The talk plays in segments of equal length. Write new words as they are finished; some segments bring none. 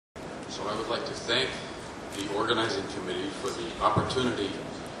So I would like to thank the organizing committee for the opportunity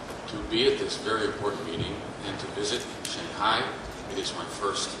to be at this very important meeting and to visit Shanghai. It is my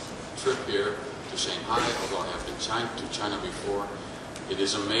first trip here to Shanghai, although I have been to China before. It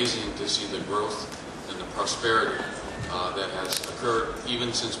is amazing to see the growth and the prosperity that has occurred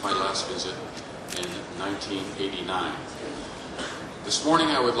even since my last visit in 1989. This morning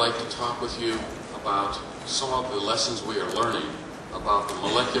I would like to talk with you about some of the lessons we are learning about the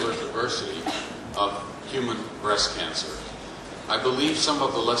molecular diversity of human breast cancer. I believe some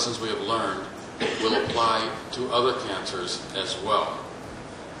of the lessons we have learned will apply to other cancers as well.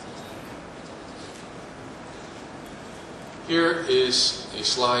 Here is a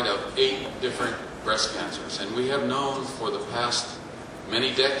slide of 8 different breast cancers, and we have known for the past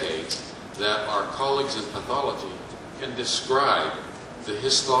many decades that our colleagues in pathology can describe the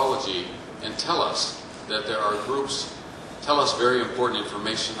histology and tell us that there are groups, tell us very important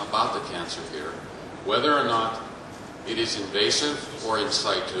information about the cancer here, whether or not it is invasive or in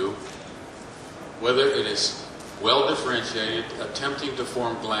situ, whether it is well differentiated, attempting to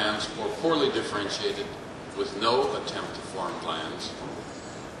form glands, or poorly differentiated with no attempt to form glands,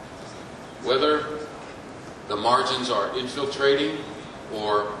 whether the margins are infiltrating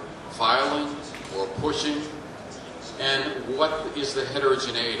or filing or pushing, and what is the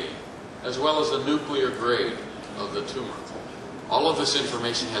heterogeneity, as well as the nuclear grade of the tumor. All of this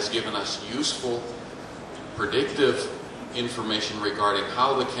information has given us useful, predictive information regarding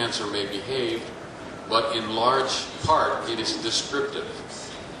how the cancer may behave, but in large part it is descriptive.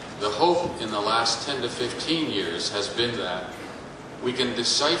 The hope in the last 10 to 15 years has been that we can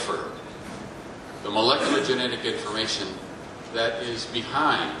decipher the molecular genetic information that is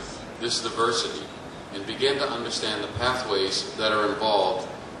behind this diversity and begin to understand the pathways that are involved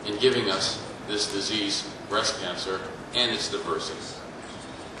in giving us this disease, breast cancer, and its diversity.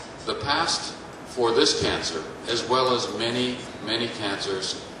 The past for this cancer, as well as many, many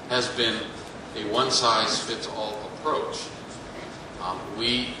cancers, has been a one-size-fits-all approach.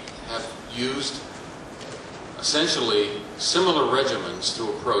 We have used essentially similar regimens to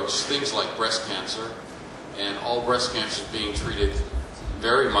approach things like breast cancer, and all breast cancers being treated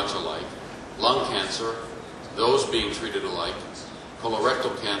very much alike, lung cancer, those being treated alike,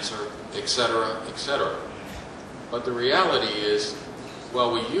 colorectal cancer, etc., etc. But the reality is,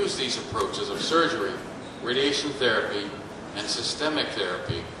 while we use these approaches of surgery, radiation therapy, and systemic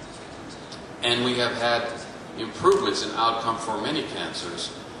therapy, and we have had improvements in outcome for many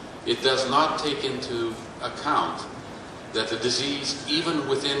cancers, it does not take into account that the disease, even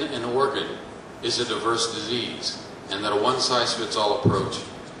within an organ, is a diverse disease, and that a one-size-fits-all approach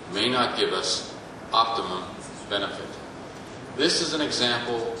may not give us optimum benefit. This is an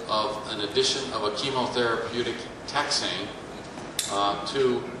example of an addition of a chemotherapeutic taxane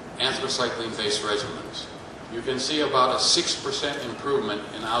to anthracycline-based regimens. You can see about a 6% improvement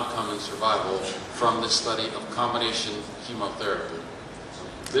in outcome and survival from this study of combination chemotherapy.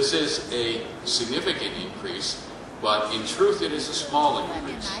 This is a significant increase, but in truth it is a small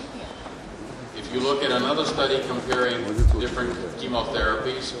increase. If you look at another study comparing different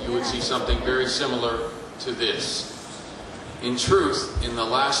chemotherapies, you would see something very similar to this. In truth, in the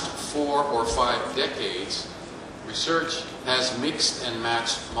last 4 or 5 decades, research has mixed and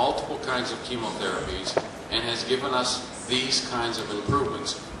matched multiple kinds of chemotherapies and has given us these kinds of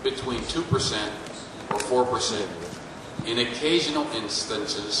improvements between 2% or 4%. In occasional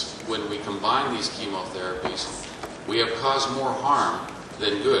instances, when we combine these chemotherapies, we have caused more harm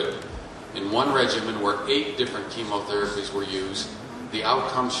than good. In one regimen where 8 different chemotherapies were used, the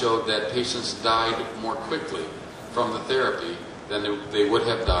outcome showed that patients died more quickly from the therapy than they would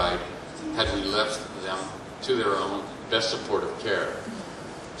have died had we left them to their own best supportive care.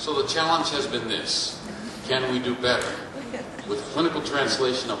 So the challenge has been this: can we do better? With clinical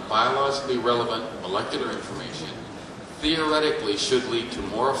translation of biologically relevant molecular information, theoretically should lead to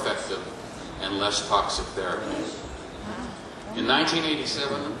more effective and less toxic therapy. In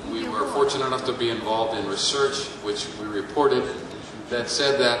 1987, we were fortunate enough to be involved in research which we reported that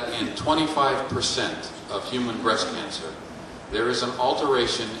said that in 25% of human breast cancer, there is an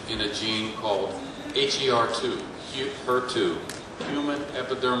alteration in a gene called HER2, HER2, human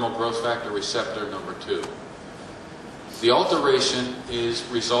epidermal growth factor receptor number 2. The alteration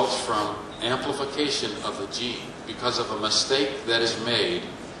results from amplification of the gene because of a mistake that is made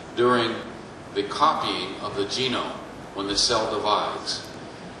during the copying of the genome when the cell divides.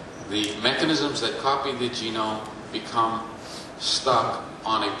 The mechanisms that copy the genome become stuck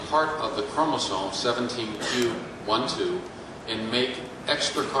on a part of the chromosome 17q12 and make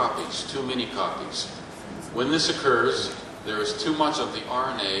extra copies, too many copies. When this occurs, there is too much of the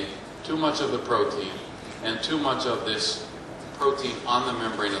RNA too much of the protein, and too much of this protein on the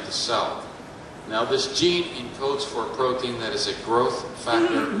membrane of the cell. Now, this gene encodes for a protein that is a growth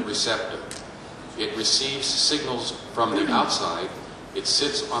factor receptor. It receives signals from the outside, it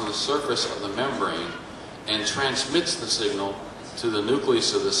sits on the surface of the membrane, and transmits the signal to the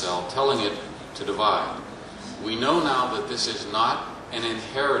nucleus of the cell, telling it to divide. We know now that this is not an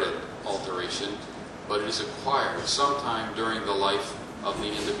inherited alteration, but it is acquired sometime during the life of the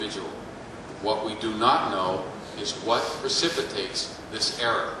individual. What we do not know is what precipitates this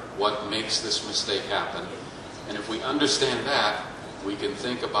error, what makes this mistake happen. And if we understand that, we can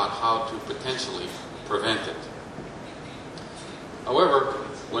think about how to potentially prevent it. However,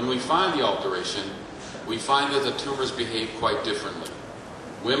 when we find the alteration, we find that the tumors behave quite differently.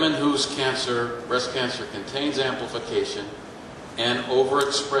 Women whose breast cancer contains amplification and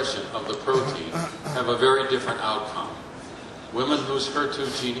overexpression of the protein have a very different outcome. Women whose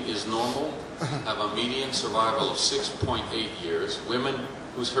HER2 gene is normal have a median survival of 6.8 years. Women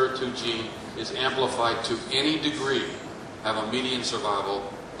whose HER2 gene is amplified to any degree have a median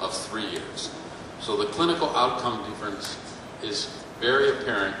survival of 3 years. So the clinical outcome difference is very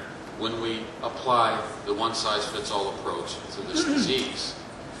apparent when we apply the one-size-fits-all approach to this disease.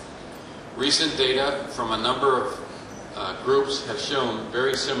 Recent data from a number of groups have shown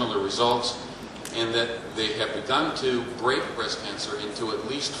very similar results in that they have begun to break breast cancer into at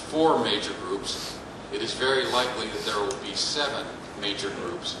least 4 major groups. It is very likely that there will be 7 major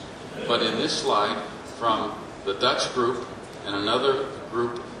groups. But in this slide, from the Dutch group and another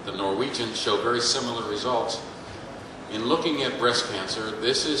group, the Norwegian, show very similar results. In looking at breast cancer,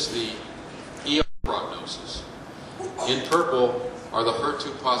 this is the ER prognosis. In purple are the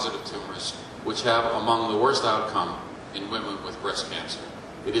HER2 positive tumors, which have among the worst outcome in women with breast cancer.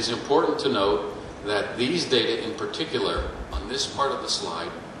 It is important to note that these data in particular, on this part of the slide,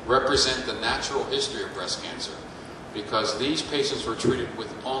 represent the natural history of breast cancer, because these patients were treated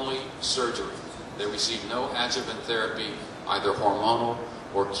with only surgery. They received no adjuvant therapy, either hormonal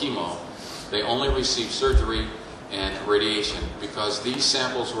or chemo. They only received surgery and radiation because these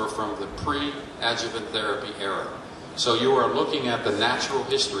samples were from the pre-adjuvant therapy era. So you are looking at the natural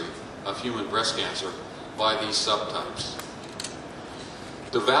history of human breast cancer by these subtypes.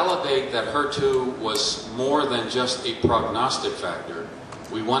 To validate that HER2 was more than just a prognostic factor,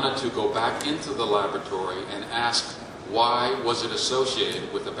 we wanted to go back into the laboratory and ask, why was it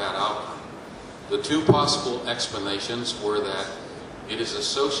associated with a bad outcome? The 2 possible explanations were that it is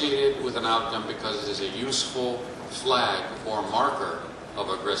associated with an outcome because it is a useful flag or marker of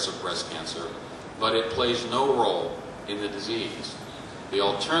aggressive breast cancer, but it plays no role in the disease. The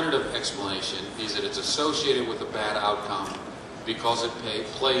alternative explanation is that it's associated with a bad outcome because it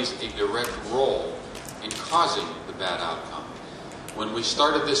plays a direct role in causing the bad outcome. When we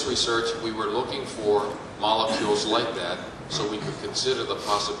started this research, we were looking for molecules like that so we could consider the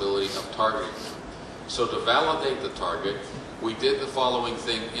possibility of targeting them. So to validate the target, we did the following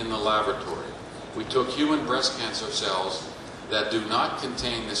thing in the laboratory. We took human breast cancer cells that do not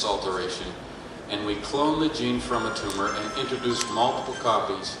contain this alteration, and we cloned the gene from a tumor and introduced multiple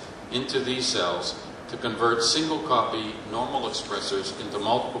copies into these cells to convert single copy normal expressors into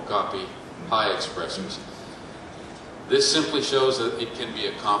multiple copy high expressors. This simply shows that it can be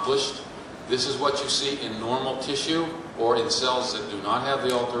accomplished. This is what you see in normal tissue or in cells that do not have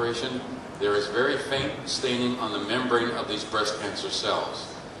the alteration. There is very faint staining on the membrane of these breast cancer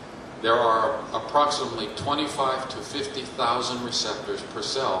cells. There are approximately 25 to 50,000 receptors per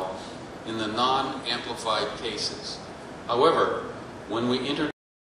cell in the non-amplified cases. However, when we introduce